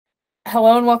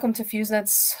Hello and welcome to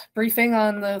FuseNet's briefing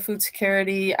on the food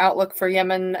security outlook for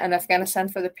Yemen and Afghanistan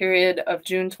for the period of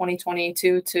June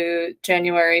 2022 to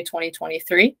January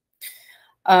 2023.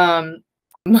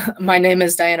 My name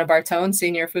is Diana Bartone,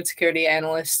 Senior Food Security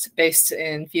Analyst based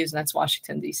in FuseNet's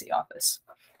Washington, D.C. office.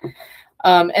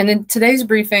 And in today's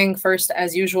briefing, first,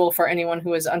 as usual, for anyone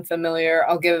who is unfamiliar,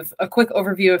 I'll give a quick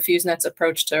overview of FuseNet's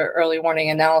approach to early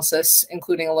warning analysis,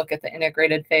 including a look at the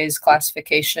integrated phase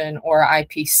classification, or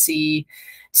IPC,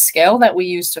 scale that we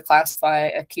use to classify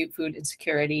acute food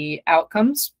insecurity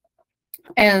outcomes.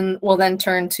 And we'll then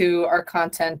turn to our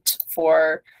content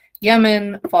for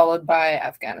Yemen, followed by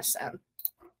Afghanistan.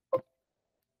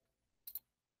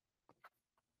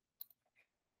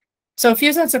 So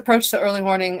FuseNet's approach to early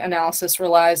warning analysis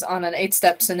relies on an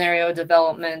 8-step scenario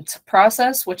development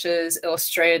process, which is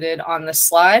illustrated on this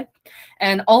slide.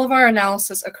 And all of our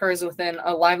analysis occurs within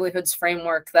a livelihoods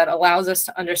framework that allows us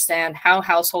to understand how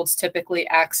households typically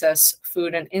access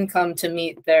food and income to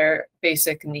meet their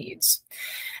basic needs.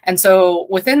 And so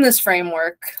within this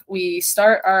framework, we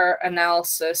start our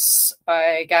analysis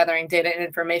by gathering data and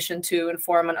information to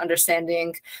inform an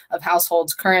understanding of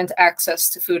households' current access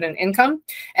to food and income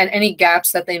and any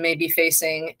gaps that they may be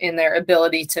facing in their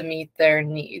ability to meet their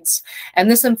needs. And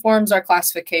this informs our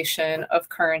classification of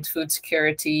current food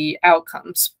security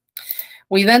outcomes.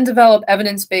 We then develop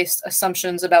evidence-based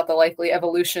assumptions about the likely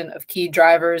evolution of key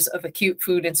drivers of acute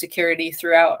food insecurity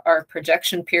throughout our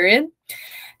projection period.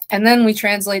 And then we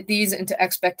translate these into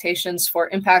expectations for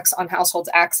impacts on households'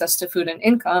 access to food and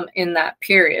income in that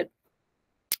period.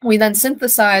 We then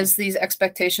synthesize these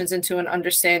expectations into an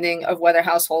understanding of whether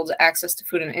households' access to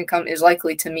food and income is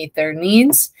likely to meet their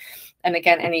needs, and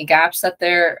again, any gaps that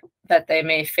they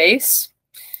may face.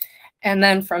 And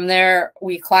then from there,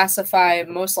 we classify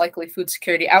most likely food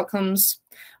security outcomes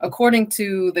according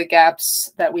to the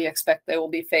gaps that we expect they will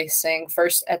be facing,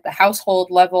 first at the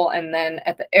household level and then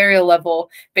at the area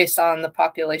level based on the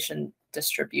population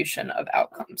distribution of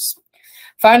outcomes.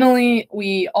 Finally,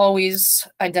 we always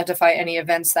identify any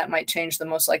events that might change the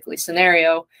most likely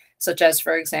scenario, such as,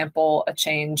 for example, a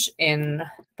change in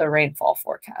the rainfall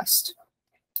forecast.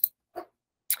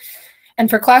 And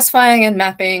for classifying and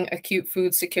mapping acute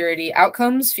food security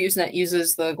outcomes, FuseNet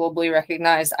uses the globally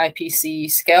recognized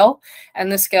IPC scale.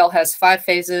 And this scale has 5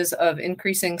 phases of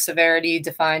increasing severity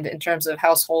defined in terms of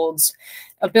households'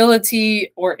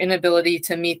 ability or inability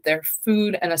to meet their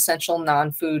food and essential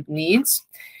non-food needs.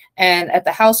 And at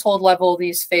the household level,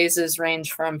 these phases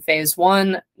range from phase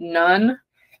 1, none,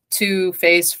 to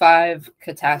phase 5,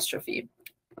 catastrophe.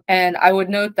 And I would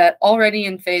note that already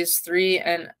in phase 3,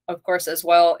 and of course as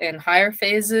well in higher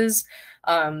phases,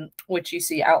 which you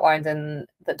see outlined in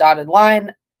the dotted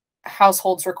line,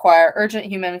 households require urgent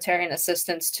humanitarian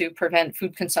assistance to prevent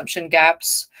food consumption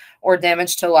gaps or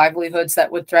damage to livelihoods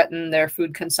that would threaten their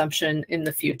food consumption in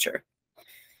the future.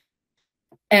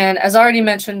 And as already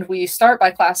mentioned, we start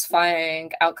by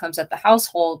classifying outcomes at the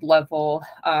household level,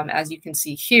 as you can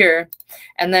see here.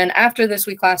 And then after this,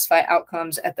 we classify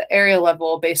outcomes at the area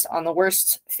level based on the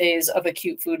worst phase of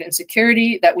acute food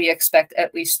insecurity that we expect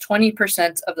at least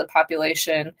 20% of the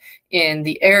population in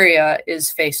the area is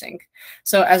facing.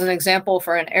 So as an example,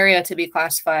 for an area to be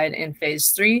classified in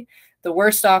phase 3, the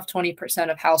worst off 20%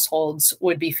 of households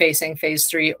would be facing phase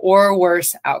 3 or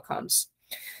worse outcomes.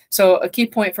 So a key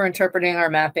point for interpreting our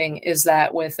mapping is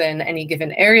that within any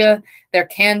given area, there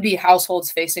can be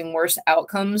households facing worse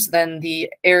outcomes than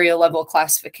the area level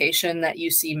classification that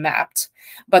you see mapped,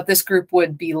 but this group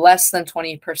would be less than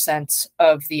 20%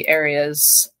 of the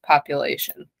area's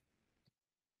population.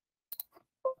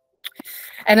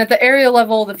 And at the area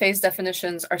level, the phase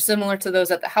definitions are similar to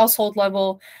those at the household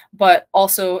level, but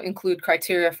also include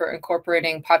criteria for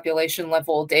incorporating population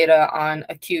level data on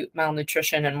acute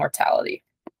malnutrition and mortality.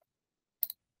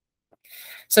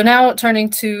 So now turning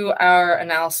to our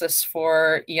analysis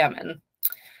for Yemen.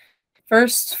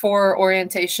 First, for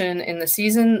orientation in the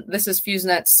season, this is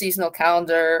FuseNet's seasonal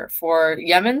calendar for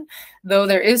Yemen. Though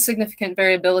there is significant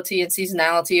variability in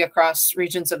seasonality across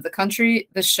regions of the country,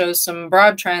 this shows some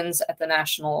broad trends at the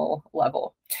national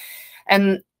level.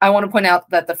 And I want to point out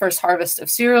that the first harvest of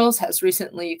cereals has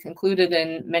recently concluded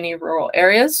in many rural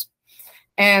areas.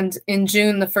 And in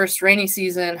June, the first rainy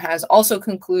season has also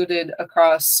concluded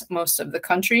across most of the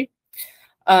country.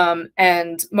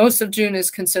 And most of June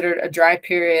is considered a dry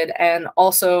period and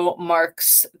also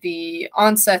marks the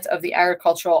onset of the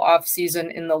agricultural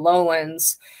off-season in the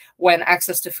lowlands when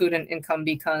access to food and income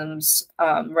becomes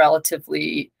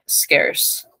relatively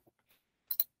scarce.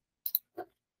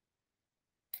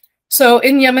 So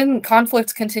in Yemen,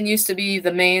 conflict continues to be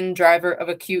the main driver of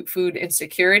acute food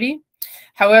insecurity.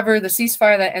 However, the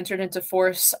ceasefire that entered into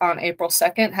force on April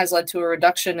 2nd has led to a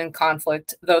reduction in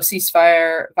conflict, though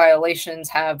ceasefire violations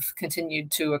have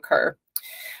continued to occur.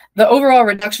 The overall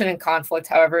reduction in conflict,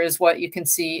 however, is what you can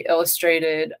see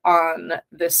illustrated on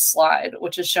this slide,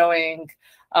 which is showing,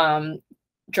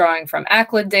 drawing from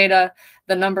ACLID data,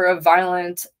 the number of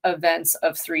violent events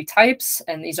of 3 types,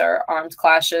 and these are armed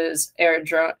clashes, air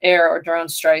or drone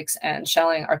strikes, and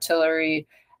shelling, artillery,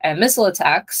 and missile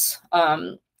attacks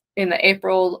in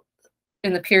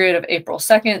the period of April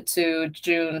 2nd to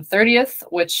June 30th,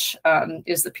 which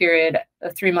is the period,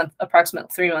 approximate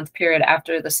 3-month period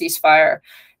after the ceasefire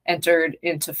entered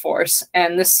into force.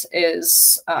 And this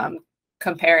is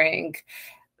comparing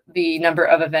the number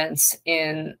of events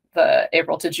in the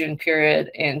April to June period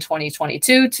in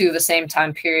 2022 to the same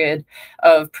time period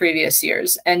of previous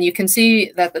years. And you can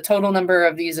see that the total number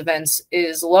of these events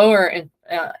is lower in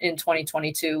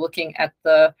 2022, looking at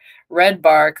the red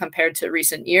bar compared to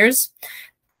recent years,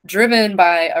 driven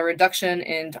by a reduction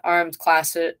in armed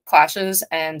clashes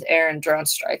and air and drone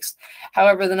strikes.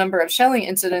 However, the number of shelling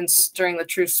incidents during the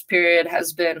truce period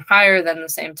has been higher than the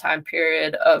same time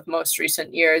period of most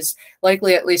recent years,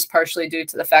 likely at least partially due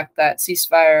to the fact that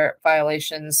ceasefire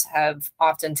violations have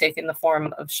often taken the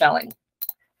form of shelling.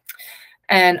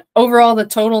 And overall, the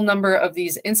total number of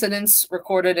these incidents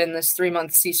recorded in this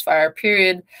 3-month ceasefire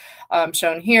period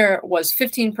shown here was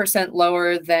 15%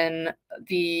 lower than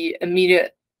the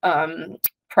immediate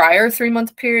prior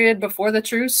 3-month period before the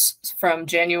truce, from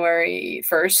January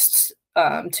 1st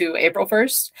to April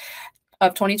 1st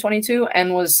of 2022,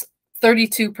 and was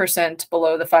 32%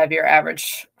 below the 5-year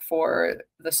average for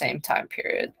the same time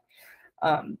period.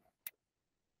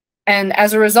 And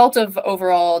as a result of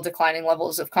overall declining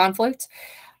levels of conflict,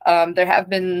 there have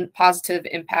been positive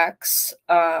impacts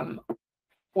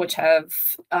which have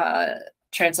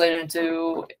translated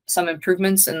into some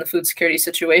improvements in the food security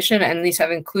situation, and these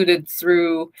have included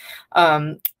through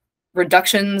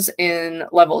reductions in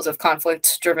levels of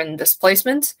conflict-driven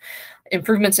displacement,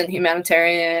 improvements in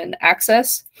humanitarian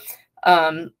access,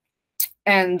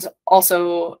 and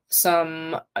also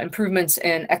some improvements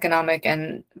in economic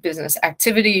and business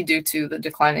activity due to the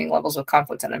declining levels of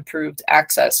conflict and improved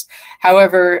access.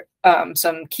 However,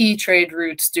 some key trade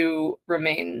routes do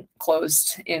remain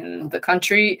closed in the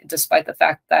country, despite the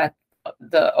fact that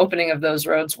the opening of those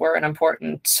roads were an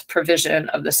important provision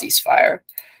of the ceasefire.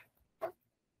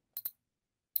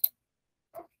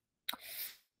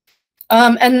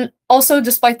 And also,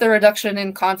 despite the reduction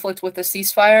in conflict with the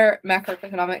ceasefire,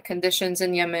 macroeconomic conditions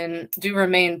in Yemen do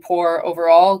remain poor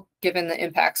overall, given the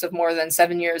impacts of more than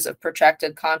 7 years of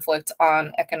protracted conflict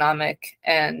on economic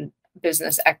and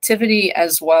business activity,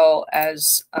 as well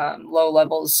as low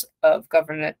levels of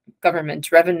government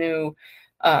revenue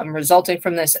resulting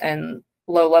from this, and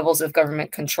low levels of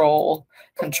government controls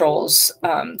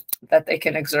that they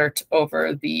can exert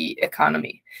over the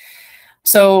economy.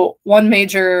 So one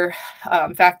major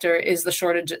factor is the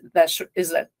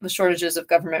shortages of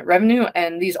government revenue,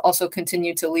 and these also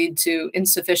continue to lead to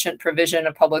insufficient provision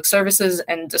of public services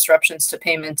and disruptions to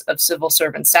payment of civil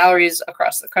servant salaries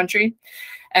across the country.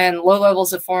 And low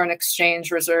levels of foreign exchange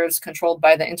reserves controlled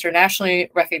by the internationally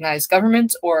recognized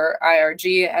government, or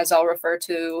IRG, as I'll refer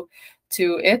to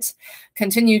it,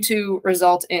 continue to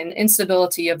result in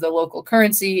instability of the local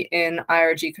currency in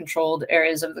IRG-controlled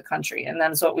areas of the country. And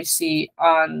that is what we see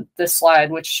on this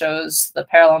slide, which shows the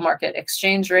parallel market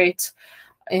exchange rate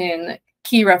in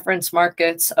key reference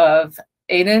markets of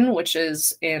Aden, which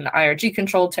is in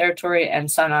IRG-controlled territory, and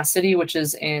Sana'a City, which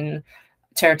is in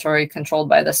territory controlled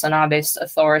by the Sana'a-based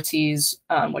authorities,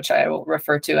 which I will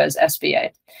refer to as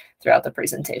SBA throughout the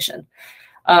presentation.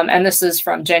 And this is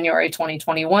from January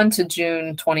 2021 to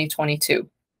June 2022.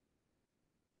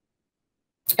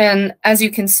 And as you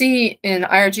can see, in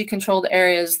IRG-controlled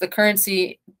areas, the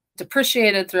currency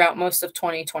depreciated throughout most of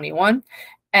 2021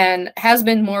 and has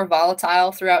been more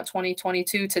volatile throughout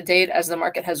 2022 to date, as the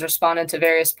market has responded to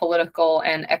various political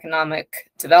and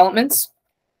economic developments,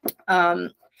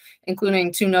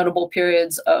 including 2 notable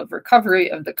periods of recovery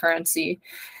of the currency.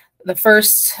 The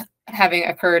first having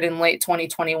occurred in late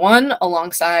 2021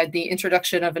 alongside the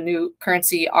introduction of a new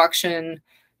currency auction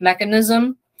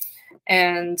mechanism,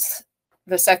 and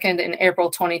the second in April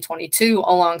 2022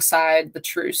 alongside the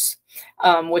truce,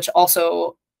 which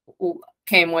also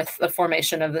came with the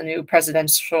formation of the new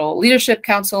Presidential Leadership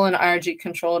Council in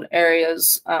IRG-controlled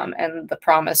areas, and the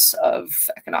promise of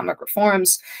economic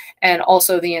reforms, and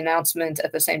also the announcement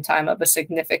at the same time of a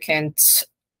significant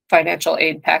financial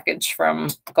aid package from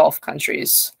Gulf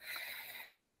countries.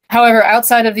 However,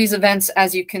 outside of these events,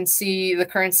 as you can see, the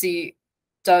currency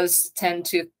does tend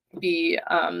to be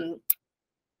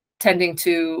tending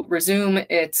to resume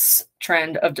its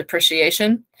trend of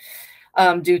depreciation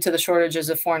due to the shortages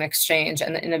of foreign exchange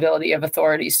and the inability of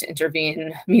authorities to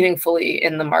intervene meaningfully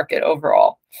in the market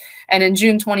overall. And in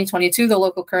June 2022, the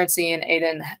local currency in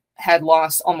Aden had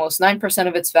lost almost 9%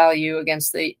 of its value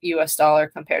against the US dollar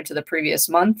compared to the previous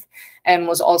month, and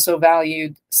was also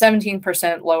valued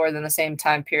 17% lower than the same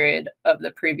time period of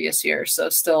the previous year. So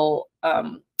still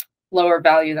lower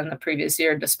value than the previous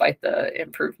year despite the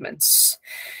improvements.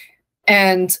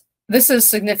 And this is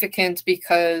significant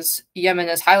because Yemen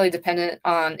is highly dependent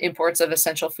on imports of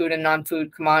essential food and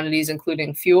non-food commodities,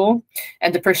 including fuel,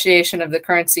 and depreciation of the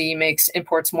currency makes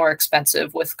imports more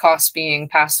expensive, with costs being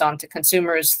passed on to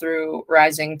consumers through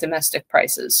rising domestic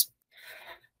prices.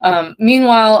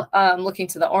 Meanwhile, looking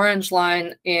to the orange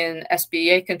line, in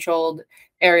SBA-controlled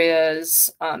areas,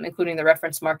 including the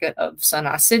reference market of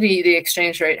Sana'a City, the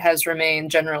exchange rate has remained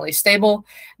generally stable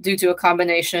due to a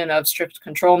combination of strict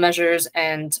control measures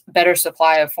and better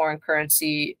supply of foreign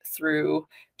currency through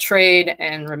trade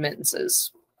and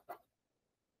remittances.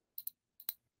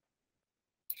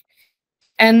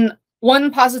 And one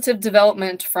positive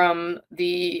development from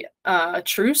the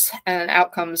truce and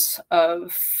outcomes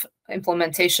of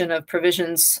implementation of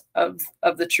provisions of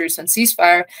the truce and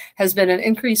ceasefire has been an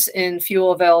increase in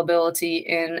fuel availability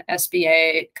in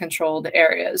SBA-controlled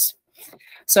areas.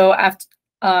 So after,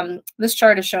 this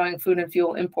chart is showing food and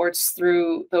fuel imports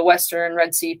through the Western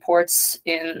Red Sea ports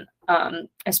in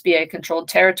SBA-controlled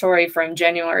territory from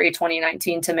January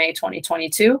 2019 to May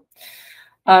 2022,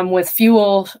 with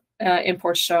fuel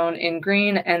imports shown in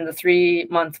green and the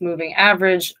 3-month moving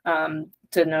average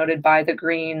denoted by the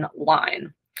green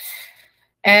line.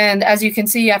 And as you can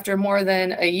see, after more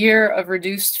than a year of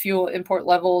reduced fuel import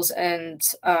levels and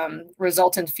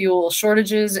resultant fuel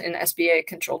shortages in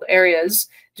SBA-controlled areas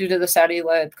due to the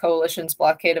Saudi-led coalition's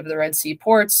blockade of the Red Sea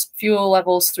ports, fuel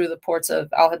levels through the ports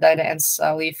of Al-Hodeida and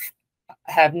Salif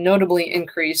have notably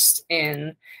increased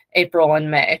in April and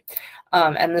May.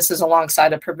 And this is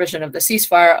alongside a provision of the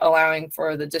ceasefire allowing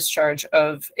for the discharge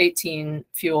of 18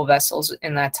 fuel vessels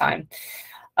in that time.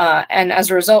 And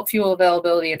as a result, fuel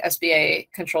availability in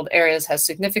SBA-controlled areas has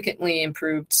significantly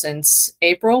improved since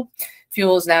April.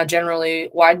 Fuel is now generally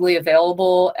widely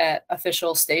available at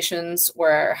official stations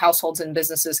where households and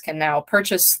businesses can now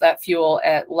purchase that fuel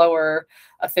at lower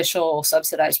official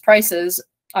subsidized prices,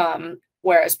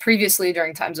 whereas previously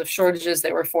during times of shortages,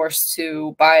 they were forced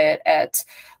to buy it at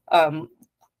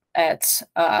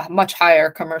much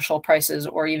higher commercial prices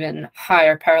or even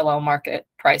higher parallel market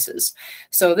prices.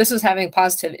 So this is having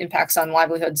positive impacts on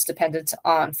livelihoods dependent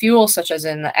on fuel, such as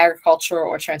in the agriculture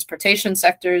or transportation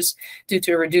sectors, due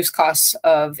to reduced costs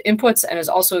of inputs, and is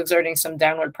also exerting some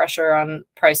downward pressure on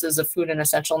prices of food and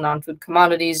essential non-food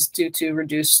commodities due to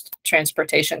reduced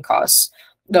transportation costs,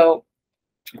 though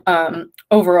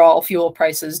overall fuel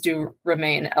prices do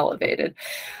remain elevated.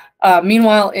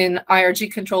 Meanwhile, in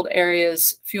IRG-controlled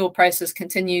areas, fuel prices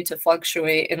continue to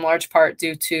fluctuate in large part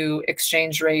due to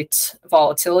exchange rate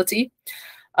volatility.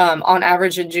 On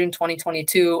average, in June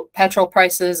 2022, petrol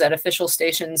prices at official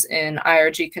stations in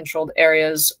IRG-controlled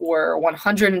areas were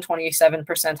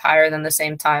 127% higher than the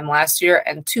same time last year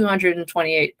and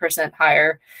 228%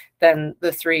 higher than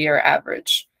the 3-year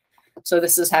average. So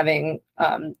this is having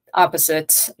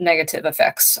opposite negative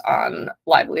effects on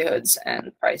livelihoods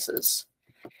and prices.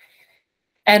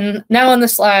 And now on the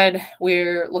slide,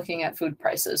 we're looking at food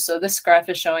prices. So this graph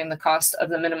is showing the cost of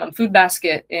the minimum food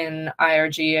basket in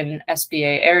IRG and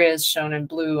SBA areas, shown in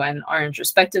blue and orange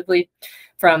respectively,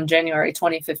 from January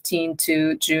 2015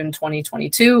 to June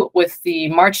 2022, with the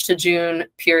March to June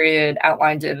period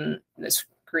outlined in this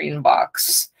green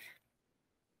box.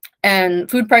 And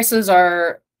food prices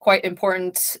are quite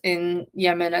important in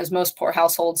Yemen, as most poor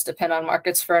households depend on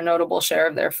markets for a notable share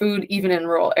of their food, even in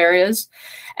rural areas.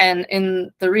 And in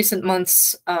the recent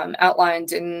months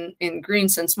outlined in green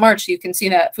since March, you can see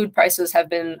that food prices have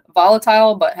been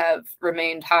volatile, but have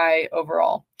remained high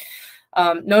overall.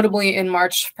 Notably, in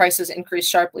March, prices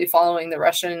increased sharply following the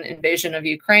Russian invasion of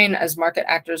Ukraine as market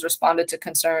actors responded to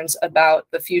concerns about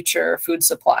the future food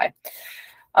supply.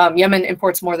 Yemen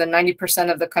imports more than 90%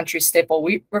 of the country's staple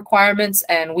wheat requirements,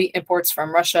 and wheat imports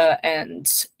from Russia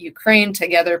and Ukraine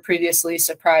together previously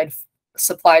supplied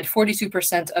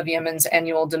 42% of Yemen's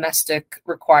annual domestic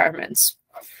requirements.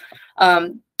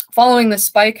 Following the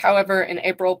spike, however, in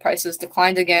April, prices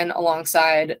declined again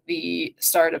alongside the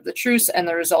start of the truce and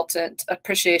the resultant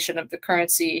appreciation of the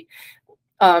currency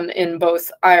in both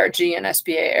IRG and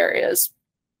SBA areas.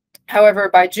 However,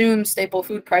 by June, staple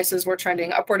food prices were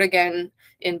trending upward again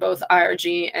in both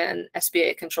IRG and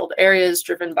SBA-controlled areas,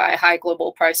 driven by high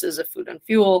global prices of food and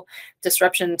fuel,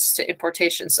 disruptions to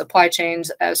importation supply chains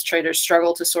as traders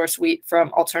struggle to source wheat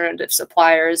from alternative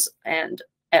suppliers and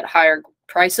at higher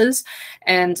prices.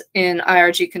 And in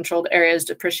IRG-controlled areas,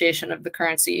 depreciation of the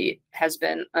currency has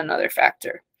been another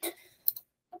factor.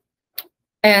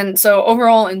 And so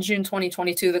overall, in June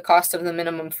 2022, the cost of the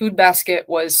minimum food basket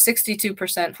was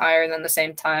 62% higher than the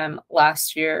same time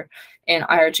last year in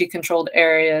IRG-controlled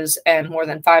areas and more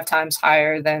than 5 times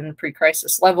higher than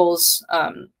pre-crisis levels.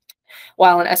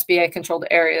 While in SBA-controlled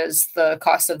areas, the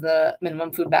cost of the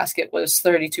minimum food basket was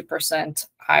 32%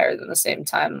 higher than the same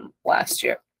time last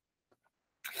year.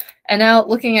 And now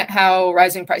looking at how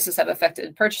rising prices have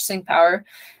affected purchasing power,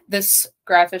 this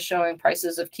graph is showing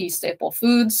prices of key staple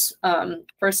foods,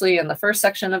 firstly in the first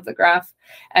section of the graph,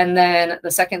 and then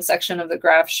the second section of the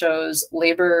graph shows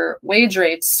labor wage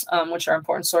rates, which are an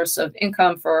important source of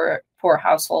income for poor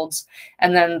households.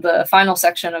 And then the final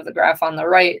section of the graph on the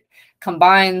right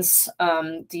combines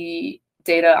the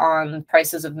data on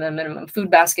prices of the minimum food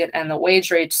basket and the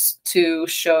wage rates to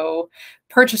show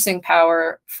purchasing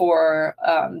power for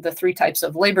the 3 types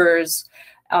of laborers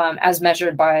as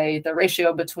measured by the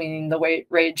ratio between the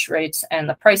wage rates and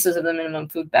the prices of the minimum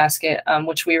food basket,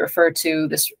 which we refer to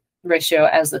this ratio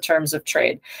as the terms of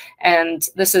trade. And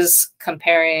this is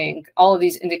comparing all of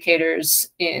these indicators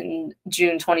in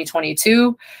June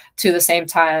 2022 to the same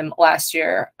time last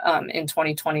year in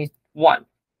 2021.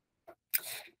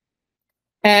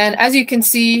 And as you can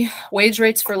see, wage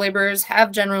rates for laborers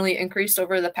have generally increased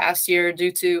over the past year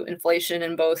due to inflation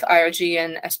in both IRG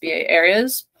and SBA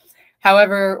areas.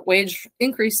 However, wage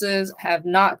increases have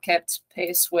not kept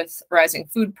pace with rising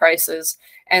food prices,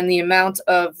 and the amount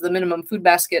of the minimum food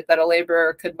basket that a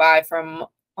laborer could buy from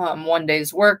one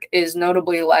day's work is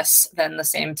notably less than the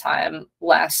same time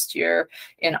last year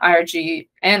in IRG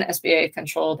and SBA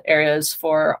controlled areas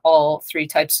for all 3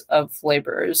 types of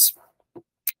laborers.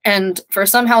 And for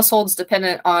some households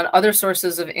dependent on other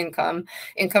sources of income,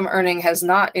 income earning has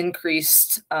not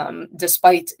increased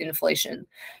despite inflation.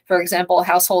 For example,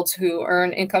 households who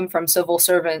earn income from civil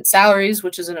servant salaries,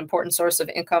 which is an important source of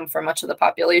income for much of the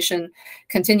population,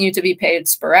 continue to be paid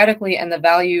sporadically, and the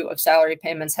value of salary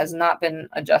payments has not been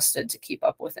adjusted to keep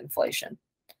up with inflation.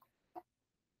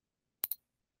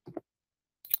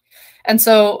 And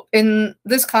so in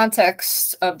this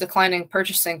context of declining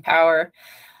purchasing power,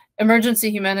 emergency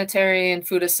humanitarian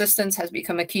food assistance has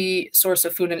become a key source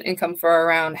of food and income for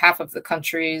around half of the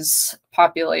country's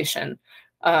population.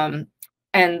 And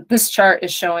this chart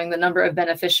is showing the number of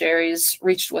beneficiaries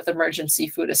reached with emergency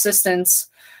food assistance,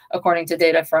 according to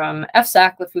data from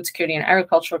FSAC, the Food Security and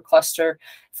Agriculture Cluster,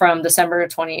 from December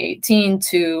 2018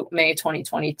 to May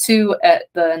 2022 at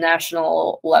the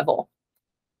national level.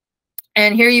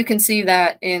 And here you can see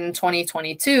that in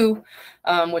 2022,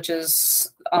 which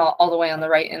is all the way on the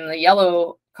right in the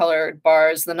yellow colored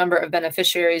bars, the number of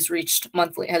beneficiaries reached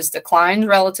monthly has declined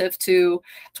relative to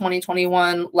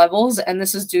 2021 levels. And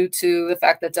this is due to the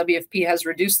fact that WFP has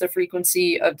reduced the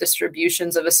frequency of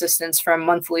distributions of assistance from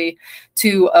monthly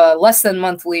to less than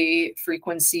monthly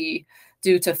frequency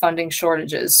due to funding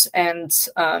shortages. And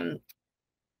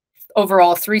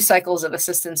overall, 3 cycles of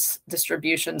assistance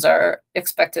distributions are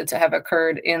expected to have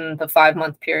occurred in the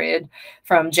 5-month period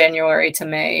from January to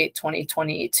May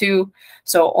 2022.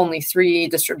 So only 3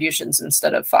 distributions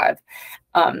instead of 5.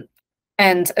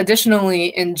 And additionally,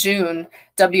 in June,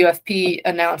 WFP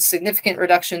announced significant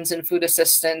reductions in food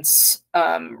assistance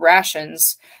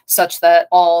rations, such that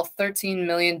all 13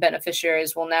 million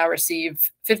beneficiaries will now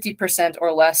receive 50%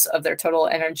 or less of their total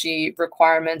energy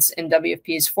requirements in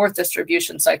WFP's 4th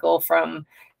distribution cycle from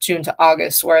June to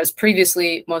August, whereas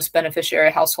previously most beneficiary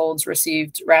households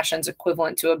received rations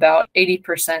equivalent to about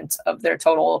 80% of their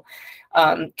total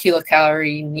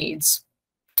kilocalorie needs.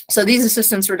 So these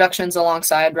assistance reductions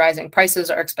alongside rising prices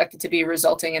are expected to be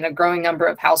resulting in a growing number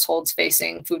of households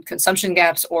facing food consumption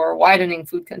gaps or widening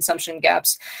food consumption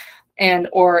gaps, and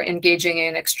or engaging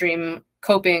in extreme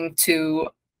coping to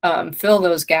fill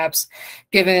those gaps,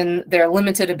 given their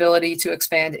limited ability to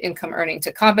expand income earning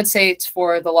to compensate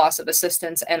for the loss of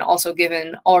assistance, and also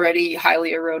given already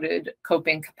highly eroded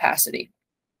coping capacity.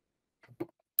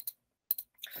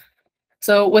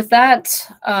 So with that,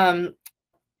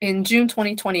 in June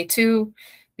 2022,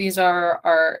 these are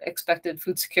our expected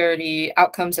food security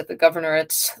outcomes at the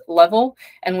governorate's level,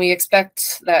 and we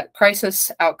expect that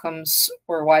crisis outcomes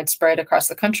were widespread across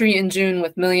the country in June,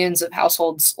 with millions of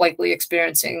households likely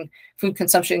experiencing food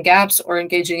consumption gaps or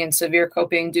engaging in severe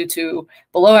coping due to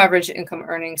below average income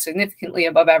earning, significantly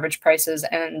above average prices,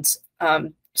 and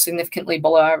significantly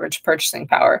below average purchasing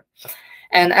power.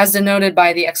 And as denoted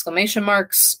by the exclamation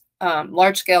marks,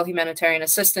 large-scale humanitarian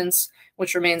assistance,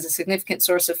 which remains a significant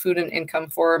source of food and income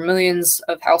for millions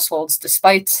of households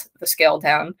despite the scale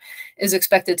down, is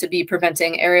expected to be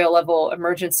preventing area-level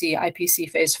emergency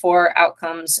IPC Phase 4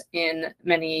 outcomes in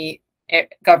many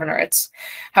governorates.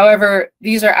 However,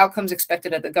 these are outcomes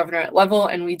expected at the governorate level,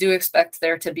 and we do expect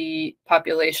there to be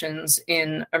populations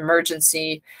in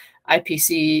emergency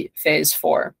IPC Phase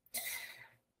 4.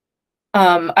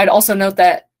 I'd also note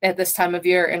that at this time of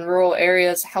year in rural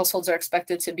areas, households are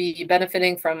expected to be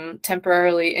benefiting from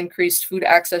temporarily increased food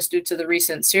access due to the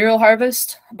recent cereal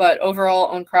harvest, but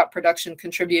overall own crop production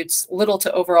contributes little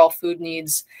to overall food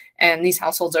needs, and these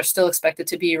households are still expected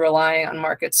to be relying on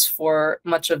markets for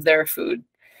much of their food.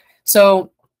 So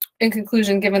in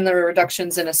conclusion, given the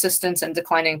reductions in assistance and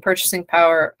declining purchasing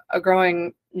power, a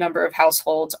growing number of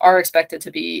households are expected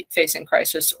to be facing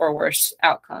crisis or worse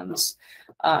outcomes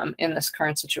in this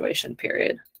current situation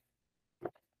period.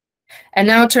 And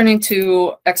now turning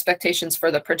to expectations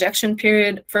for the projection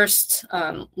period. First,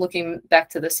 looking back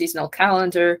to the seasonal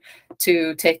calendar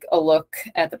to take a look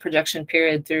at the projection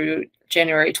period through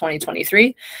January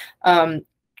 2023.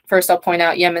 First, I'll point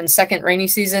out Yemen's second rainy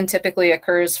season typically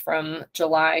occurs from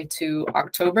July to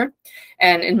October.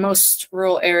 And in most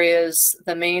rural areas,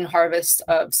 the main harvest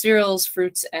of cereals,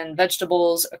 fruits, and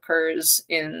vegetables occurs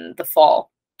in the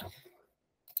fall.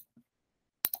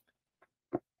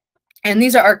 And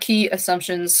these are our key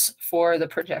assumptions for the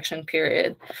projection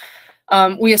period.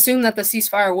 We assume that the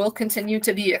ceasefire will continue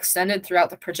to be extended throughout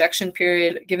the projection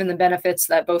period, given the benefits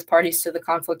that both parties to the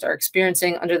conflict are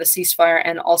experiencing under the ceasefire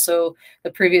and also the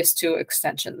previous two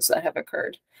extensions that have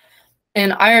occurred.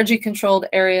 In IRG-controlled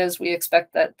areas, we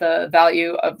expect that the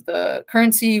value of the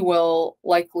currency will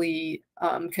likely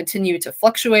continue to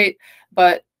fluctuate,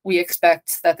 but we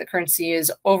expect that the currency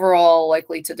is overall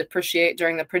likely to depreciate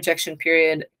during the projection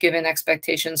period, given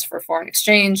expectations for foreign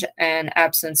exchange and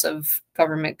absence of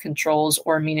government controls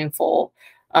or meaningful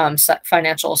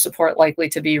financial support likely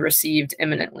to be received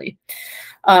imminently.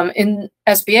 In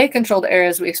SBA-controlled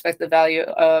areas, we expect the value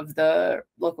of the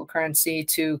local currency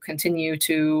to continue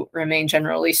to remain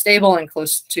generally stable and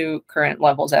close to current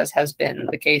levels, as has been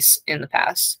the case in the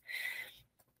past.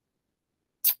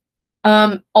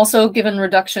 Also, given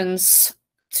reductions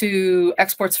to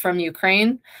exports from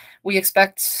Ukraine, we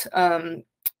expect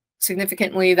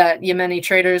significantly that Yemeni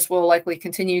traders will likely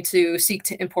continue to seek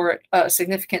to import a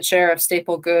significant share of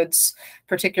staple goods,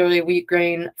 particularly wheat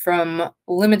grain, from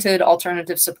limited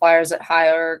alternative suppliers at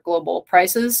higher global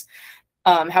prices.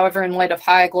 However, in light of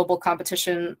high global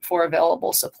competition for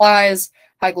available supplies,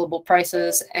 high global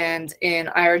prices, and in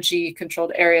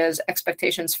IRG-controlled areas,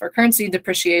 expectations for currency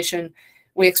depreciation,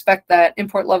 we expect that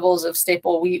import levels of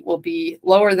staple wheat will be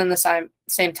lower than the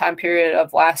same time period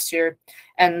of last year.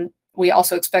 And we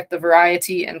also expect the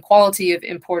variety and quality of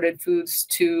imported foods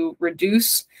to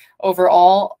reduce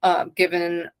overall,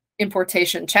 given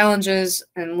importation challenges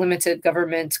and limited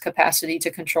government capacity to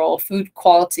control food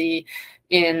quality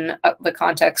in the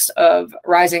context of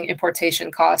rising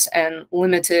importation costs and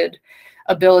limited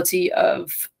ability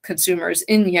of consumers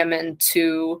in Yemen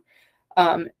to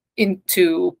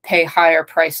pay higher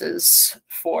prices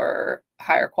for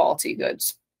higher quality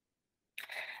goods.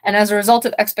 And as a result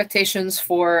of expectations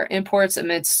for imports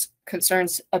amidst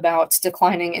concerns about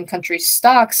declining in-country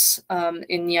stocks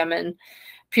in Yemen,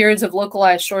 periods of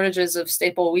localized shortages of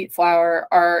staple wheat flour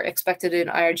are expected in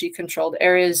IRG-controlled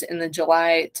areas in the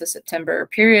July to September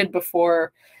period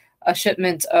before a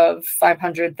shipment of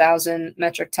 500,000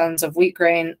 metric tons of wheat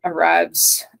grain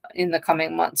arrives in the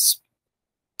coming months.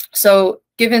 So,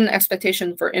 given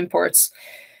expectation for imports,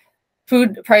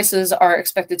 food prices are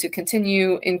expected to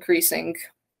continue increasing.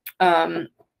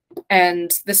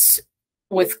 And this,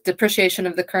 with depreciation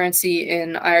of the currency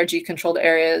in IRG-controlled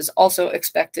areas, also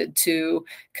expected to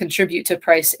contribute to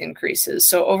price increases.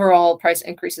 So overall, price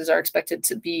increases are expected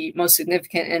to be most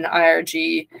significant in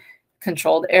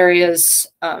IRG-controlled areas,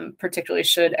 particularly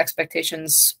should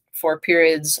expectations for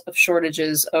periods of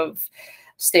shortages of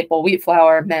staple wheat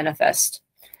flour manifest.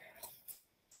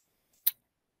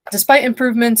 Despite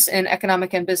improvements in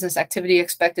economic and business activity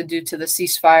expected due to the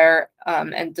ceasefire,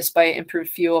 and despite improved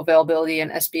fuel availability in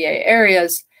SBA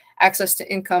areas, access to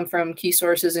income from key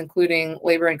sources, including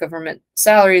labor and government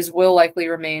salaries, will likely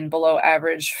remain below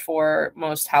average for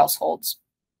most households.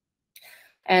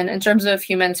 And in terms of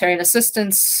humanitarian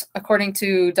assistance, according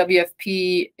to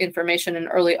WFP information in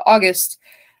early August,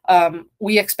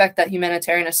 we expect that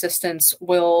humanitarian assistance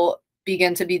will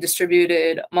begin to be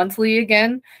distributed monthly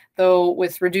again, though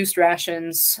with reduced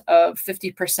rations of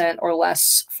 50% or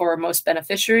less for most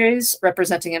beneficiaries,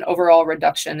 representing an overall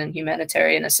reduction in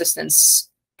humanitarian assistance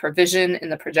provision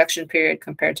in the projection period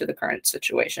compared to the current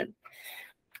situation.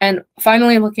 And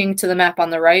finally, looking to the map on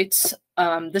the right,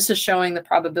 this is showing the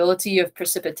probability of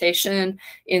precipitation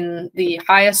in the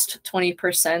highest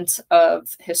 20%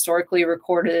 of historically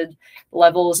recorded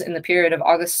levels in the period of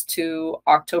August to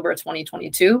October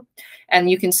 2022.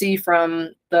 And you can see from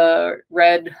the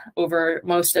red over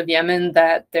most of Yemen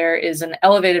that there is an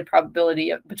elevated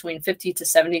probability of between 50 to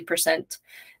 70%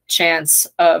 chance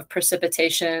of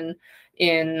precipitation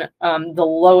in the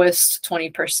lowest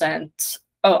 20%.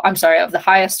 Of the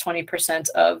highest 20%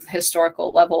 of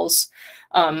historical levels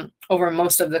over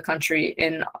most of the country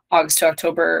in August to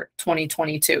October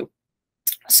 2022.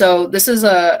 So this is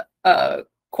a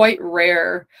quite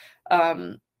rare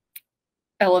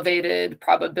elevated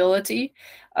probability.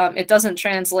 It doesn't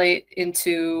translate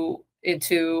into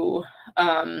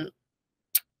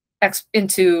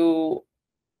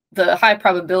the high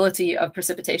probability of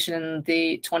precipitation in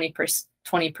the 20%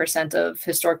 of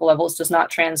historical levels does not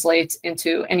translate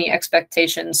into any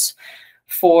expectations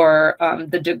for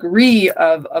the degree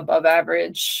of above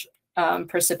average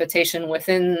precipitation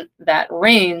within that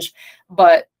range,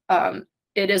 but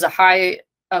it is a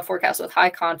forecast with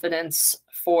high confidence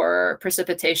for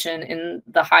precipitation in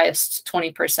the highest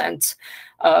 20%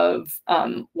 of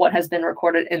what has been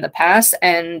recorded in the past.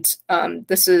 And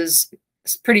this is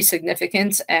pretty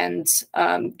significant. And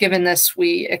given this,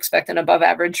 we expect an above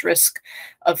average risk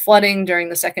of flooding during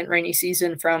the second rainy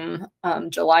season from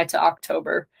July to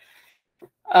October.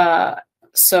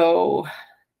 So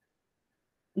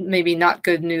maybe not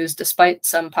good news, despite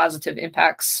some positive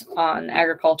impacts on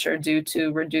agriculture due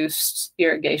to reduced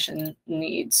irrigation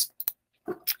needs.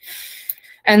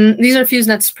 And these are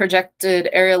FuseNet's projected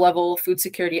area level food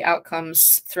security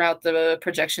outcomes throughout the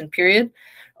projection period.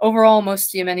 Overall,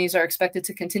 most Yemenis are expected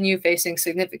to continue facing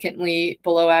significantly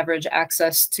below average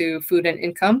access to food and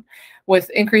income,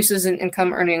 with increases in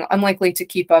income earning unlikely to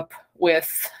keep up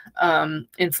with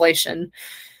inflation.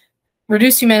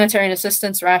 Reduced humanitarian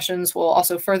assistance rations will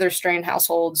also further strain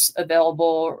households'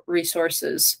 available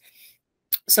resources.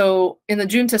 So in the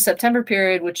June to September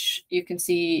period, which you can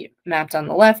see mapped on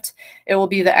the left, it will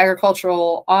be the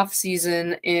agricultural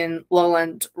off-season in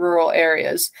lowland rural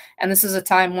areas. And this is a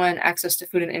time when access to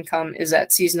food and income is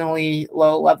at seasonally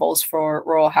low levels for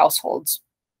rural households.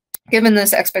 Given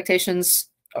this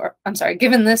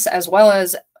given this as well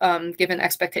as given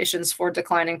expectations for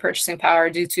declining purchasing power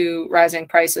due to rising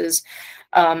prices,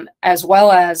 as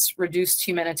well as reduced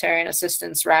humanitarian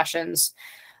assistance rations,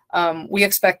 we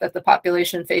expect that the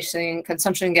population facing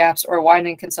consumption gaps or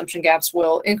widening consumption gaps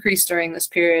will increase during this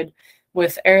period,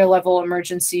 with area level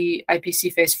emergency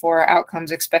IPC Phase 4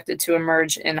 outcomes expected to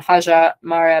emerge in Haja,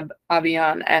 Mareb,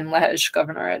 Abiyan, and Lehej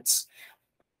governorates.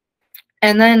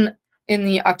 And then in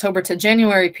the October to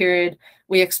January period,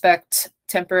 we expect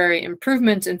temporary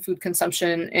improvement in food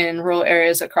consumption in rural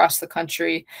areas across the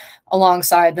country,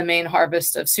 alongside the main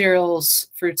harvest of cereals,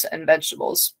 fruits, and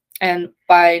vegetables. And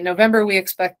by November, we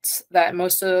expect that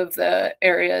most of the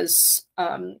areas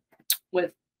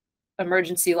with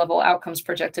emergency level outcomes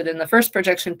projected in the first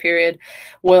projection period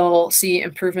will see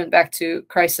improvement back to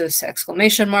crisis !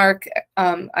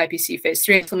 IPC Phase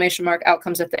 3 !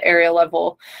 Outcomes at the area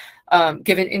level,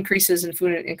 given increases in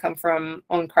food and income from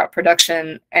own crop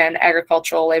production and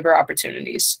agricultural labor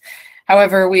opportunities.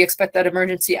 However, we expect that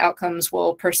emergency outcomes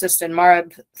will persist in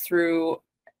Mareb through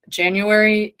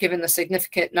January, given the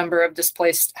significant number of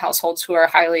displaced households who are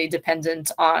highly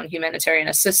dependent on humanitarian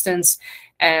assistance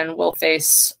and will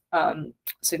face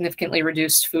significantly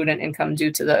reduced food and income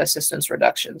due to the assistance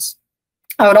reductions.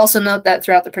 I would also note that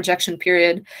throughout the projection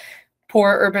period,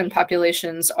 poor urban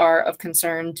populations are of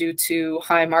concern due to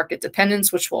high market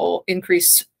dependence, which will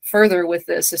increase further with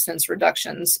the assistance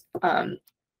reductions,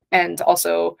 and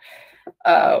also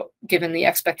given the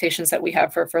expectations that we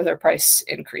have for further price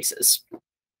increases.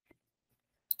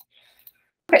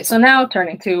 Okay, so now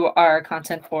turning to our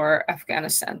content for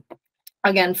Afghanistan.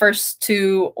 Again, first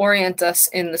to orient us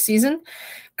in the season.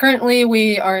 Currently,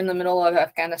 we are in the middle of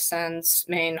Afghanistan's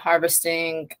main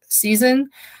harvesting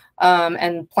season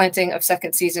and planting of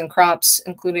second season crops,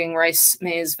 including rice,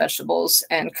 maize, vegetables,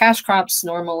 and cash crops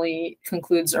normally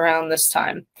concludes around this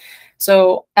time.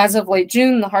 So as of late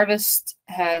June, the harvest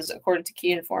has, according to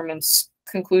key informants,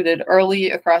 concluded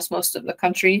early across most of the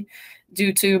country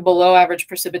due to below average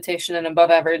precipitation and above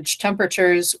average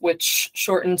temperatures, which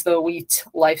shortened the wheat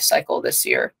life cycle this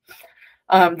year.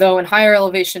 though in higher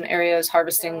elevation areas,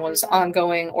 harvesting was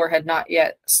ongoing or had not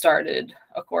yet started,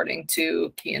 according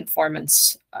to key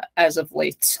informants as of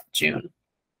late June.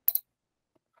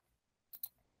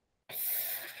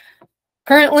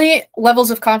 Currently,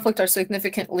 levels of conflict are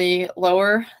significantly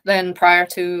lower than prior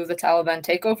to the Taliban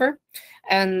takeover.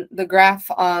 And the graph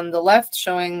on the left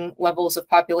showing levels of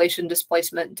population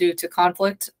displacement due to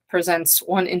conflict presents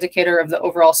one indicator of the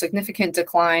overall significant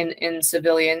decline in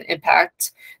civilian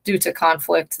impact due to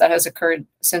conflict that has occurred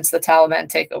since the Taliban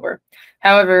takeover.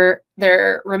 However,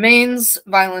 there remains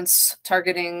violence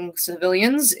targeting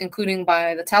civilians, including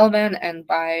by the Taliban and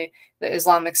by the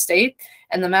Islamic State.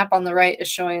 And the map on the right is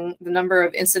showing the number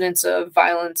of incidents of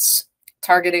violence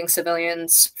targeting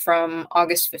civilians from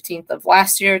August 15th of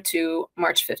last year to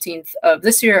March 15th of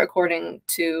this year, according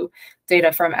to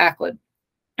data from ACLED.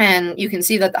 And you can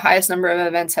see that the highest number of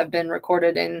events have been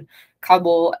recorded in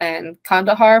Kabul and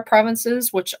Kandahar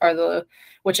provinces, which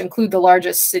include the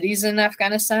largest cities in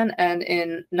Afghanistan, and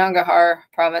in Nangarhar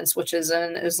province, which is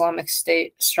an Islamic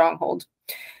State stronghold.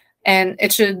 And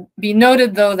it should be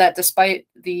noted, though, that despite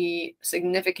the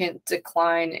significant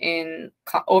decline in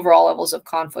overall levels of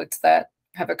conflict that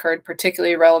have occurred,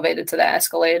 particularly related to the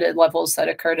escalated levels that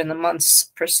occurred in the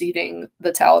months preceding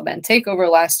the Taliban takeover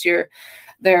last year,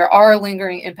 there are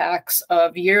lingering impacts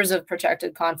of years of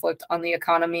protracted conflict on the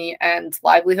economy and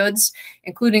livelihoods,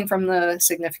 including from the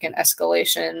significant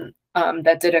escalation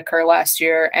that did occur last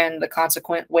year and the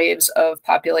consequent waves of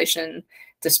population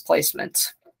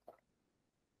displacement,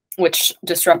 which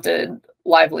disrupted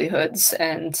livelihoods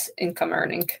and income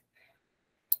earning.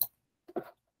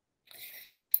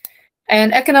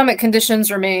 And economic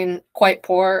conditions remain quite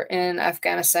poor in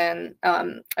Afghanistan,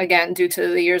 again, due to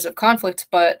the years of conflict,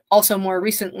 but also more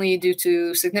recently due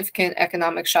to significant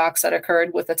economic shocks that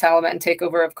occurred with the Taliban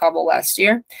takeover of Kabul last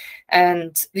year.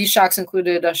 And these shocks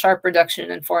included a sharp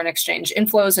reduction in foreign exchange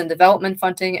inflows and development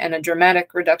funding, and a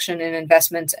dramatic reduction in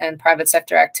investment and private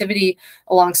sector activity,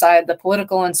 alongside the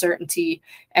political uncertainty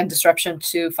and disruption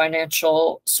to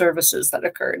financial services that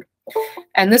occurred.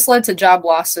 And this led to job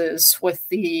losses, with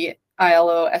the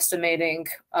ILO estimating,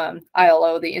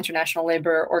 ILO, the International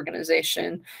Labor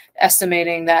Organization,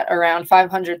 estimating that around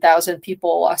 500,000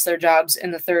 people lost their jobs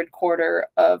in the third quarter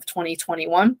of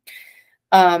 2021.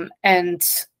 And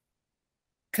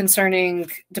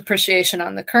concerning depreciation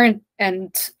on the current,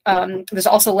 and this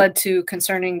also led to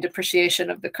concerning depreciation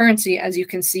of the currency, as you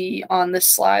can see on this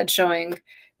slide showing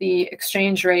the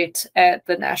exchange rate at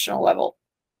the national level.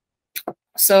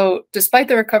 So despite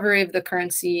the recovery of the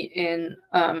currency in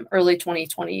early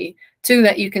 2022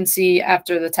 that you can see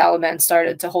after the Taliban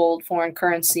started to hold foreign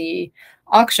currency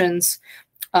auctions,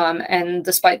 and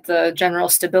despite the general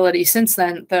stability since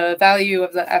then, the value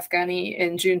of the Afghani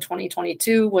in June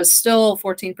 2022 was still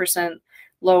 14%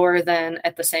 lower than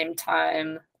at the same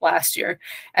time last year.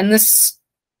 And this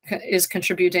is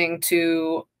contributing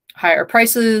to higher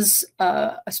prices,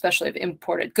 especially of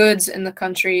imported goods in the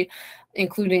country,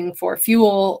 including for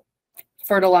fuel,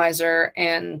 fertilizer,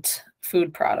 and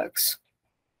food products.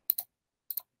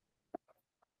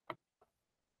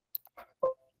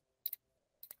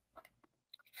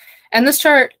 And this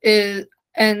chart is,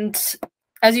 and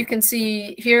as you can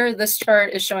see here, this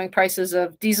chart is showing prices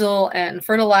of diesel and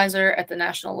fertilizer at the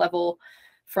national level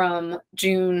from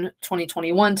June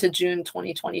 2021 to June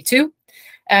 2022.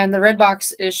 And the red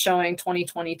box is showing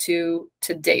 2022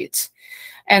 to date.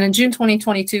 And in June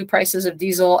 2022, prices of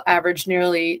diesel averaged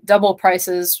nearly double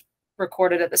prices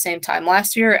recorded at the same time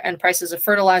last year, and prices of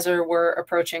fertilizer were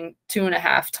approaching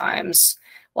 2.5 times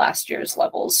last year's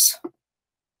levels.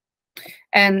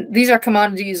 And these are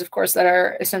commodities, of course, that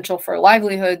are essential for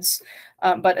livelihoods,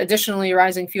 but additionally,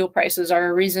 rising fuel prices are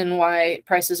a reason why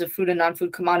prices of food and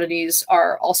non-food commodities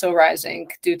are also rising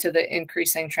due to the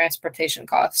increasing transportation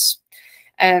costs.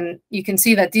 And you can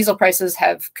see that diesel prices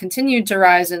have continued to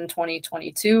rise in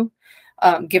 2022,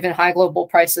 given high global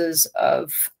prices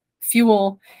of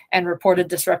fuel and reported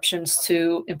disruptions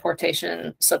to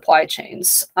importation supply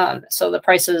chains. So the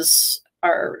prices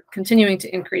are continuing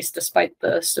to increase despite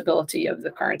the stability of the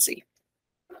currency.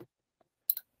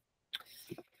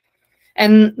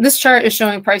 And this chart is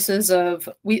showing prices of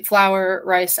wheat flour,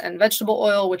 rice, and vegetable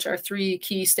oil, which are 3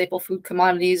 key staple food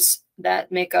commodities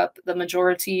that make up the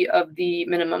majority of the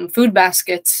minimum food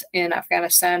baskets in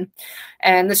Afghanistan.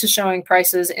 And this is showing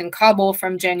prices in Kabul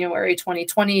from January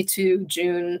 2020 to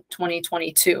June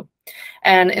 2022.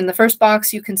 And in the first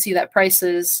box, you can see that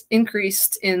prices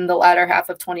increased in the latter half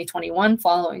of 2021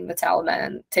 following the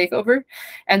Taliban takeover.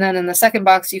 And then in the second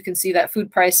box, you can see that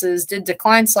food prices did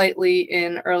decline slightly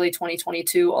in early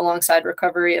 2022 alongside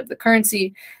recovery of the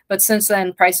currency. But since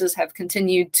then, prices have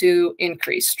continued to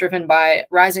increase, driven by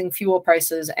rising fuel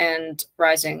prices and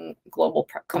rising global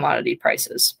commodity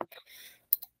prices.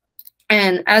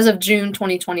 And as of June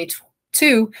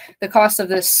 2022, the cost of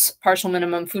this partial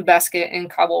minimum food basket in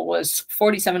Kabul was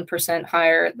 47%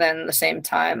 higher than the same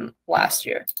time last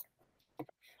year.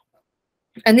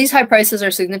 And these high prices are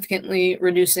significantly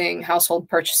reducing household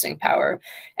purchasing power.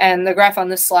 And the graph on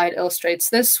this slide illustrates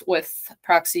this with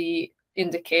proxy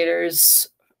indicators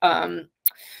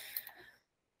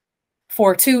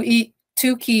for two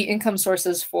key income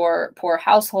sources for poor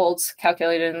households,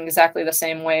 calculated in exactly the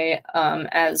same way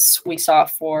as we saw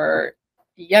for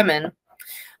Yemen.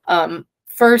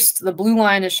 First, the blue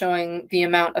line is showing the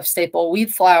amount of staple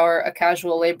wheat flour a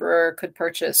casual laborer could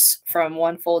purchase from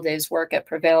one full day's work at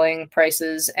prevailing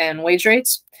prices and wage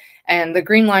rates. And the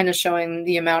green line is showing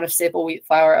the amount of staple wheat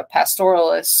flour a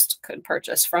pastoralist could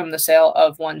purchase from the sale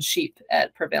of one sheep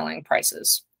at prevailing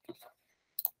prices.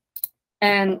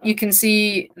 And you can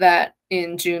see that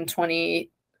in June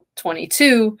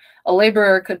 2022, a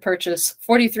laborer could purchase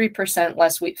 43%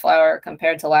 less wheat flour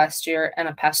compared to last year, and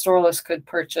a pastoralist could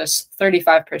purchase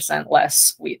 35%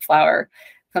 less wheat flour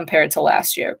compared to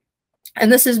last year.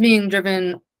 And this is being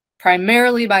driven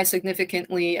primarily by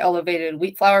significantly elevated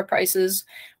wheat flour prices,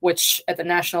 which at the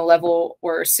national level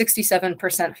were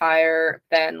 67% higher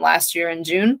than last year in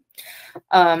June.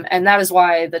 And that is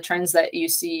why the trends that you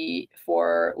see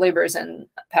for laborers and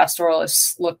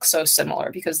pastoralists look so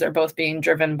similar, because they're both being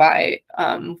driven by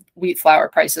wheat flour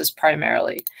prices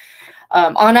primarily.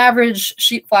 On average,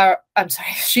 sheep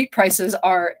prices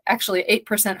are actually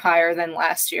 8% higher than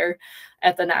last year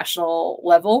at the national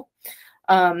level,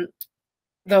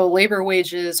 though labor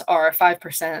wages are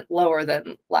 5% lower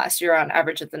than last year on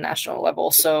average at the national level.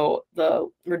 So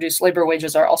the reduced labor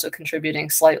wages are also contributing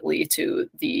slightly to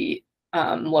the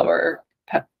lower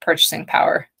purchasing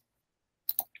power.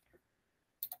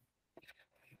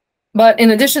 But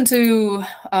in addition to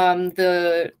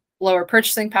the lower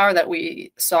purchasing power that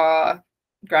we saw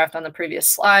graphed on the previous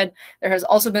slide, there has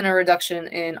also been a reduction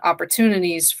in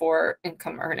opportunities for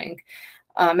income earning.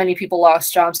 Many people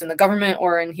lost jobs in the government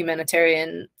or in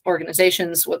humanitarian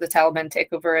organizations with the Taliban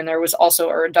takeover, and there was also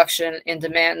a reduction in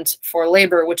demand for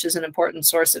labor, which is an important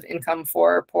source of income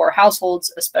for poor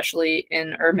households, especially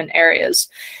in urban areas.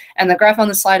 And the graph on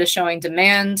the slide is showing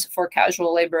demand for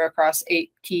casual labor across 8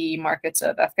 key markets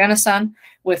of Afghanistan,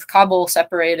 with Kabul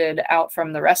separated out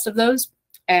from the rest of those.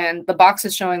 And the box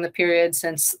is showing the period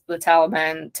since the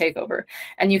Taliban takeover.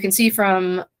 And you can see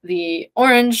from the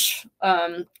orange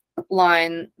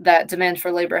line that demand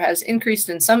for labor has increased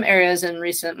in some areas in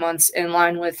recent months, in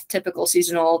line with typical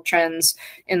seasonal trends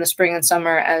in the spring and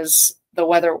summer as the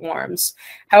weather warms.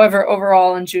 However,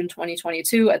 overall in June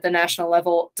 2022, at the national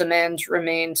level, demand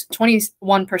remained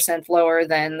 21% lower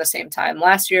than the same time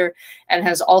last year, and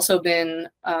has also been,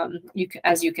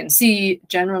 as you can see,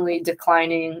 generally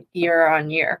declining year on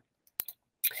year.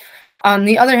 On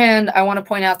the other hand, I want to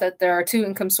point out that there are 2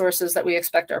 income sources that we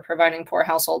expect are providing poor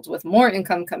households with more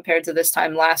income compared to this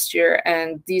time last year.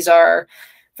 And these are,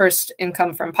 first,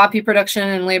 income from poppy production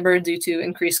and labor due to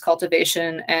increased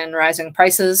cultivation and rising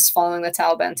prices following the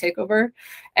Taliban takeover.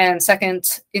 And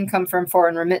second, income from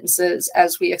foreign remittances,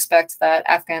 as we expect that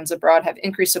Afghans abroad have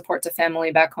increased support to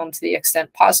family back home to the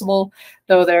extent possible,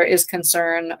 though there is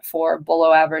concern for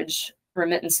below average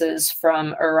remittances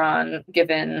from Iran,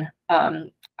 given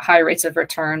high rates of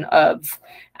return of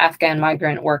Afghan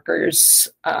migrant workers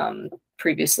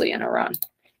previously in Iran.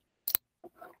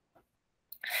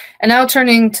 And now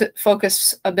turning to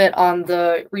focus a bit on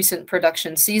the recent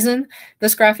production season.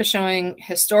 This graph is showing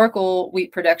historical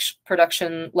wheat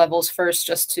production levels first,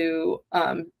 just to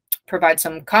provide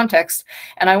some context.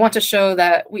 And I want to show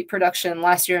that wheat production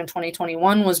last year in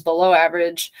 2021 was below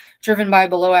average, driven by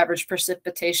below average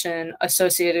precipitation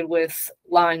associated with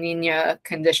La Nina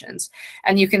conditions.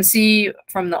 And you can see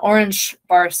from the orange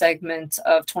bar segment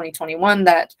of 2021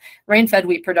 that rain-fed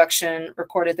wheat production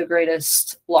recorded the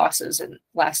greatest losses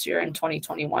last year in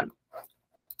 2021.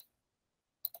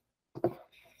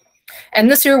 And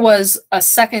this year was a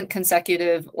second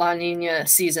consecutive La Nina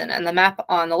season. And the map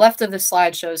on the left of this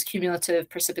slide shows cumulative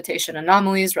precipitation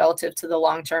anomalies relative to the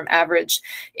long-term average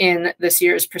in this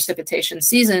year's precipitation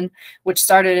season, which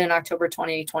started in October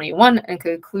 2021 and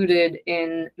concluded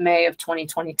in May of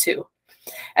 2022.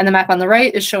 And the map on the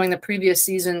right is showing the previous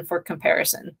season for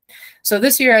comparison. So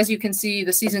this year, as you can see,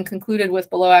 the season concluded with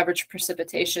below average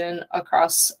precipitation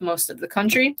across most of the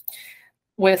country,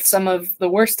 with some of the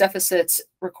worst deficits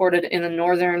recorded in the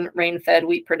northern rain-fed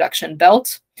wheat production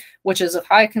belt, which is of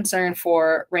high concern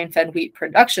for rain-fed wheat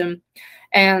production.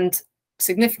 And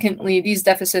significantly, these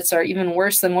deficits are even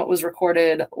worse than what was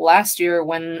recorded last year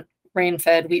when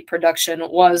rain-fed wheat production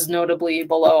was notably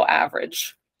below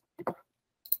average.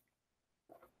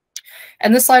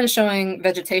 And this slide is showing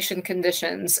vegetation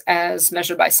conditions as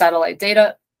measured by satellite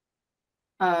data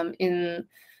in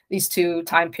these two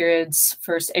time periods,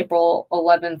 first April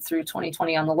 11th through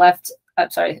 2020 on the left,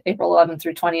 April 11th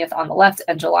through 20th on the left,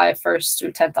 and July 1st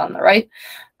through 10th on the right.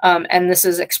 And this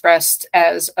is expressed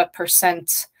as a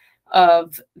percent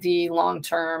of the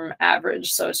long-term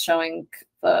average. So it's showing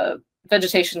the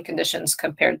vegetation conditions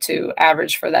compared to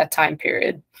average for that time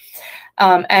period.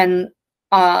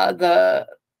 The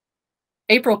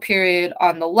April period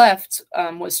on the left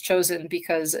was chosen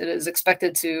because it is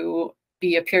expected to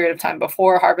be a period of time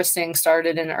before harvesting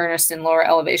started in earnest in lower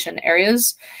elevation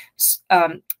areas.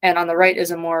 And on the right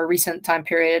is a more recent time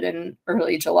period in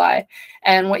early July.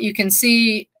 And what you can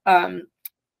see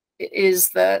is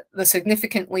the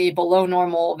significantly below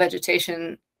normal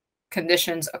vegetation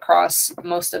conditions across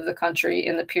most of the country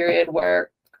in the period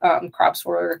where crops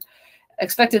were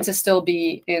expected to still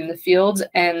be in the fields,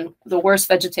 and the worst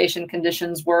vegetation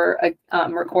conditions were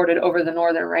recorded over the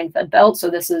northern rain-fed belt. So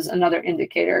this is another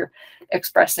indicator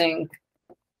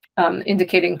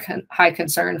indicating high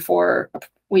concern for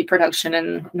wheat production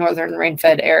in northern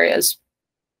rain-fed areas.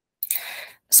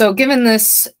 So given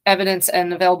this evidence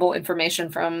and available information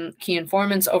from key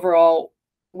informants, overall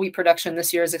wheat production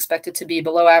this year is expected to be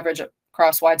below average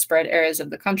across widespread areas of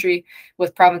the country,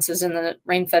 with provinces in the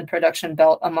rain-fed production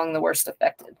belt among the worst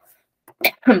affected.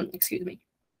 Excuse me.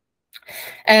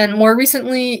 And more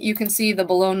recently, you can see the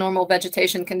below normal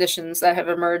vegetation conditions that have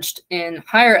emerged in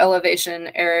higher elevation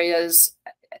areas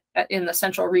in the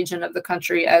central region of the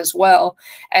country as well.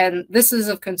 And this is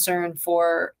of concern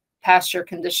for pasture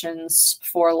conditions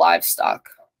for livestock.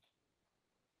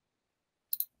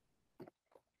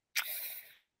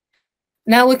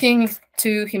 Now looking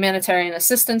to humanitarian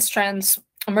assistance trends,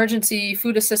 emergency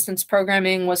food assistance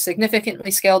programming was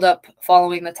significantly scaled up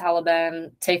following the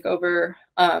Taliban takeover,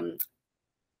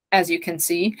 as you can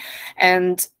see,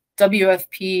 and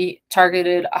WFP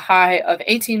targeted a high of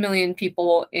 18 million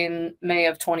people in May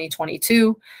of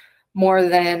 2022, more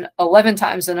than 11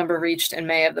 times the number reached in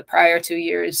May of the prior 2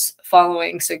 years,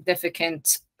 following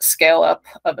significant scale up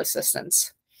of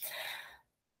assistance.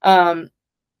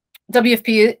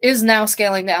 WFP is now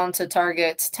scaling down to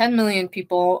target 10 million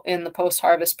people in the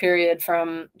post-harvest period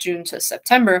from June to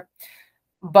September.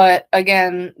 But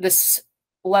again, this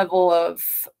level of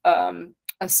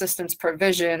assistance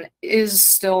provision is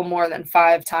still more than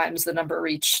 5 times the number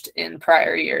reached in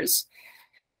prior years.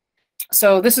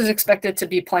 So this is expected to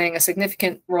be playing a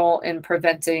significant role in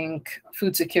preventing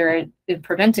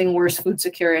worse food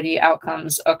security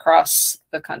outcomes across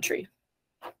the country.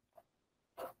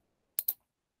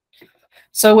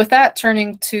 So with that,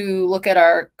 turning to look at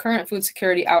our current food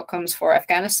security outcomes for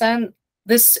Afghanistan,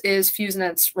 this is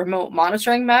FuseNet's remote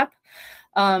monitoring map,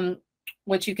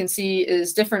 which you can see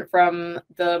is different from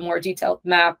the more detailed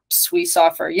maps we saw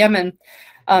for Yemen.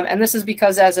 And this is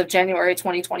because as of January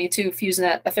 2022,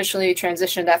 FuseNet officially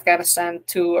transitioned Afghanistan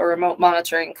to a remote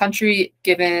monitoring country,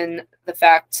 given the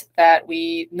fact that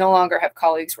we no longer have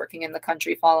colleagues working in the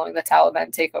country following the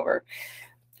Taliban takeover.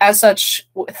 As such,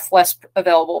 with less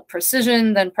available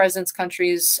precision than President's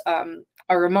countries,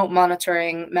 our remote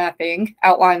monitoring mapping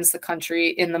outlines the country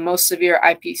in the most severe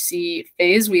IPC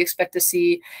phase we expect to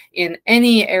see in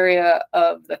any area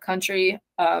of the country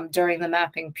during the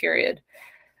mapping period.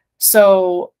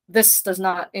 So this does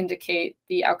not indicate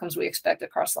the outcomes we expect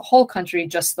across the whole country,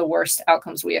 just the worst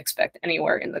outcomes we expect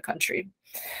anywhere in the country.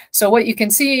 So what you can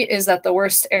see is that the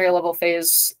worst area level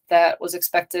phase that was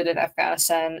expected in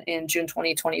Afghanistan in June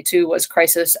 2022 was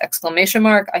crisis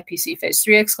IPC phase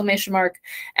 3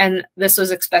 and this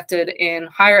was expected in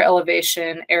higher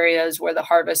elevation areas where the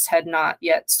harvest had not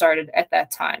yet started at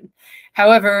that time.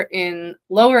 However, in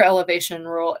lower elevation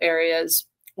rural areas,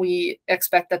 we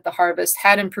expect that the harvest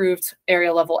had improved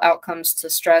area level outcomes to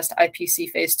stressed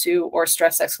IPC phase 2 or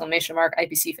stressed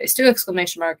IPC phase 2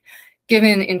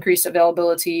 given increased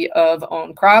availability of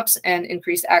own crops and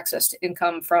increased access to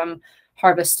income from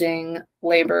harvesting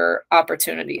labor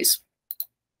opportunities.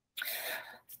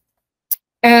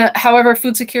 However,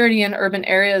 food security in urban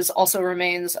areas also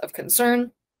remains of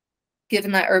concern,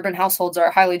 given that urban households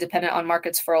are highly dependent on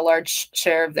markets for a large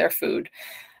share of their food.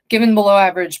 Given below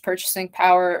average purchasing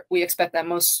power, we expect that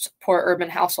most poor urban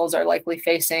households are likely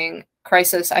facing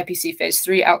crisis IPC phase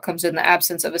 3 outcomes in the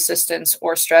absence of assistance,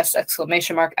 or stressed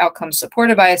exclamation mark outcomes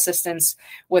supported by assistance,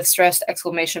 with stressed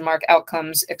exclamation mark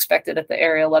outcomes expected at the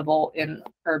area level in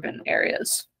urban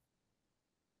areas.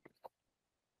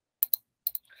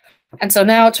 And so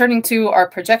now turning to our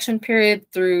projection period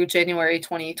through January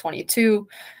 2022,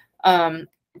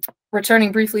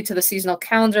 returning briefly to the seasonal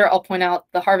calendar, I'll point out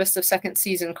the harvest of second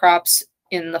season crops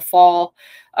in the fall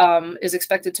is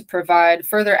expected to provide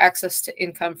further access to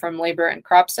income from labor and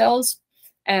crop sales,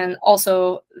 and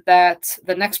also that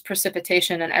the next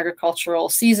precipitation and agricultural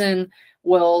season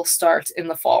will start in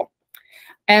the fall.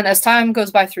 And as time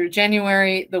goes by through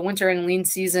January, the winter and lean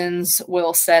seasons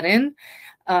will set in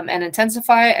and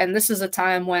intensify, and this is a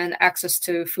time when access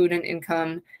to food and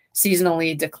income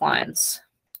seasonally declines.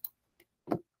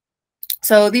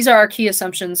 So these are our key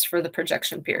assumptions for the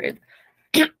projection period.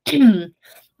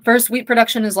 First, wheat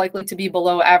production is likely to be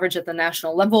below average at the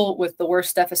national level, with the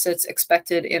worst deficits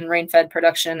expected in rain-fed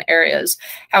production areas.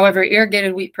 However,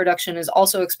 irrigated wheat production is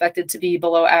also expected to be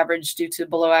below average due to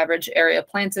below average area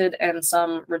planted and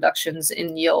some reductions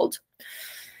in yield.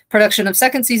 Production of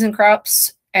second season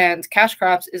crops and cash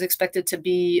crops is expected to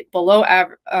be below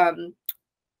average,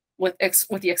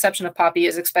 with the exception of poppy,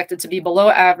 is expected to be below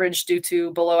average due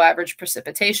to below average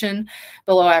precipitation,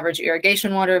 below average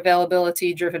irrigation water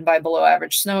availability driven by below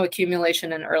average snow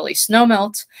accumulation and early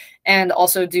snowmelt, and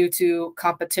also due to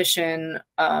competition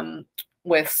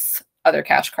with other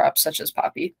cash crops such as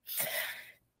poppy.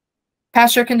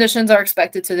 Pasture conditions are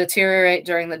expected to deteriorate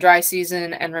during the dry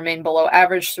season and remain below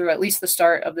average through at least the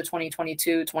start of the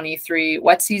 2022-23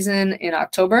 wet season in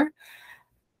October,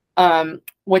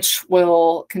 which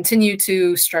will continue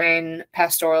to strain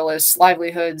pastoralists'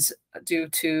 livelihoods due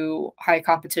to high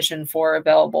competition for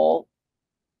available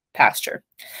pasture.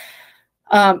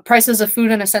 Prices of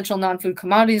food and essential non-food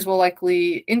commodities will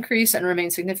likely increase and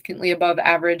remain significantly above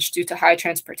average due to high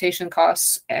transportation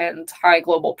costs and high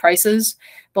global prices.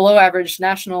 Below average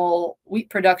national wheat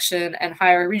production and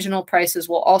higher regional prices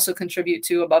will also contribute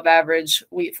to above average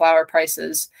wheat flour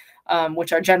prices,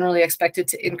 which are generally expected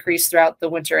to increase throughout the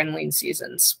winter and lean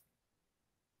seasons.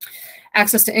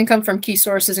 Access to income from key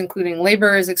sources, including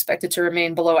labor, is expected to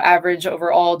remain below average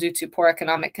overall due to poor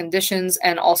economic conditions,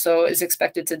 and also is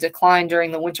expected to decline during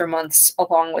the winter months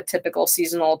along with typical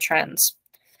seasonal trends.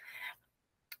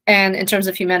 And in terms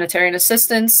of humanitarian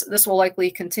assistance, this will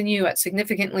likely continue at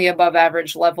significantly above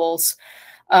average levels.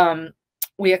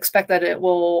 We expect that it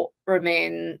will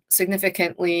remain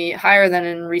significantly higher than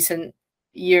in recent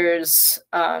years,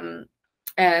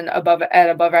 and above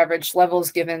average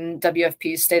levels, given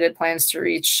WFP's stated plans to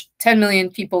reach 10 million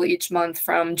people each month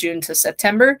from June to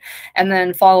September. And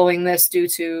then following this, due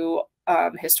to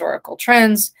historical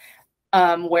trends,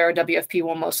 where WFP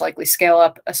will most likely scale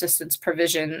up assistance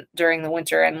provision during the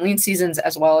winter and lean seasons,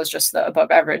 as well as just the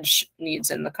above average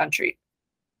needs in the country.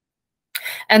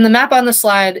 And the map on the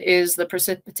slide is the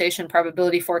precipitation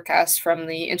probability forecast from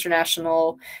the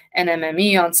International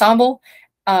NMME Ensemble.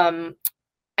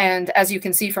 And as you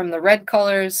can see from the red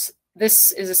colors,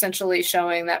 this is essentially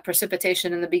showing that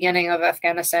precipitation in the beginning of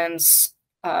Afghanistan's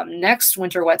next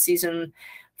winter wet season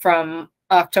from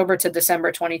October to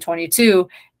December 2022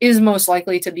 is most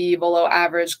likely to be below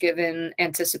average given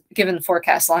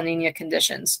forecast La Nina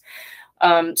conditions.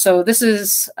 So this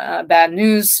is bad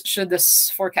news. Should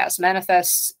this forecast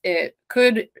manifest, it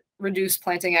could reduce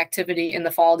planting activity in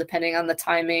the fall depending on the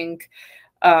timing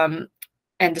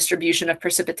and distribution of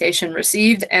precipitation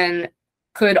received, and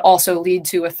could also lead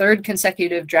to a third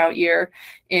consecutive drought year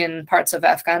in parts of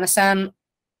Afghanistan,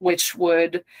 which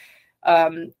would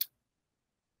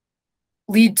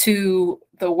lead to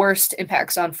the worst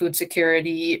impacts on food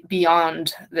security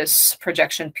beyond this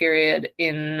projection period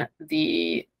in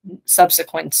the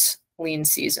subsequent lean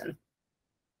season.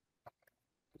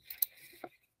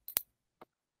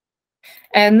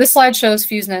 And this slide shows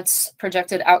FuseNet's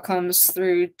projected outcomes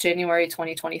through January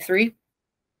 2023.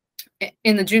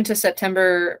 In the June to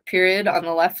September period on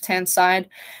the left-hand side,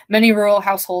 many rural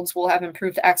households will have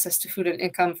improved access to food and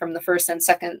income from the first and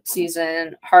second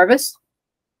season harvest.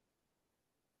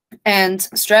 And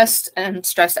stressed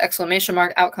exclamation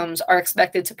mark outcomes are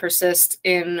expected to persist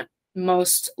in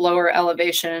most lower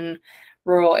elevation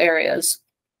rural areas.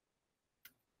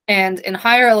 And in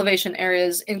higher elevation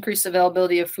areas, increased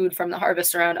availability of food from the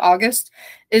harvest around August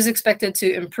is expected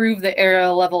to improve the area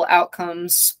level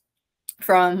outcomes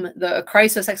from the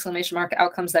crisis exclamation mark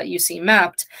outcomes that you see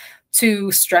mapped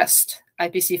to stressed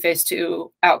IPC phase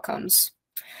 2 outcomes.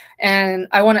 And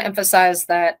I want to emphasize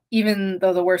that even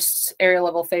though the worst area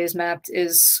level phase mapped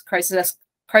is crisis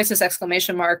crisis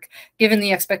exclamation mark, given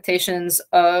the expectations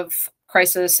of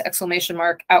crisis exclamation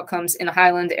mark outcomes in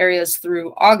highland areas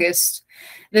through August,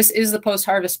 this is the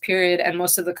post-harvest period, and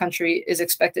most of the country is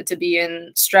expected to be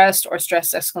in stressed or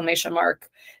stressed exclamation mark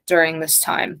during this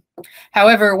time.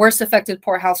 However, worst affected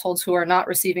poor households who are not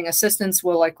receiving assistance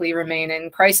will likely remain in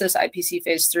crisis IPC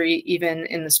phase 3 even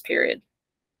in this period.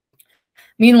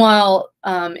 Meanwhile,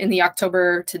 in the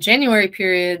October to January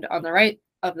period on the right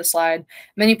of the slide,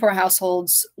 many poor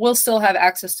households will still have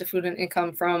access to food and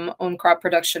income from own crop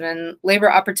production and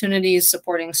labor opportunities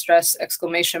supporting stress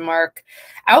exclamation mark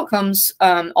outcomes,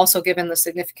 also given the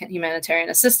significant humanitarian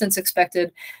assistance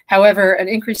expected. However, an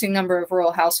increasing number of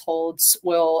rural households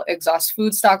will exhaust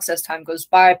food stocks as time goes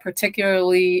by,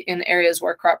 particularly in areas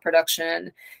where crop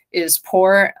production is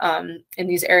poor. In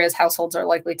these areas, households are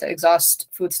likely to exhaust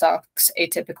food stocks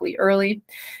atypically early.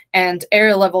 And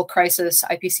area level crisis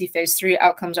IPC phase 3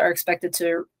 outcomes are expected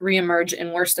to reemerge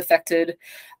in worst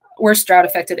drought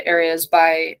affected areas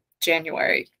by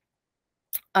January.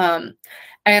 And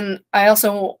I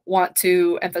also want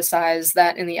to emphasize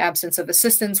that in the absence of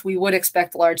assistance, we would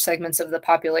expect large segments of the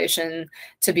population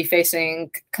to be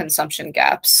facing consumption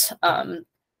gaps.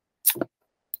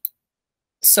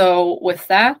 So with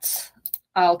that,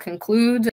 I'll conclude.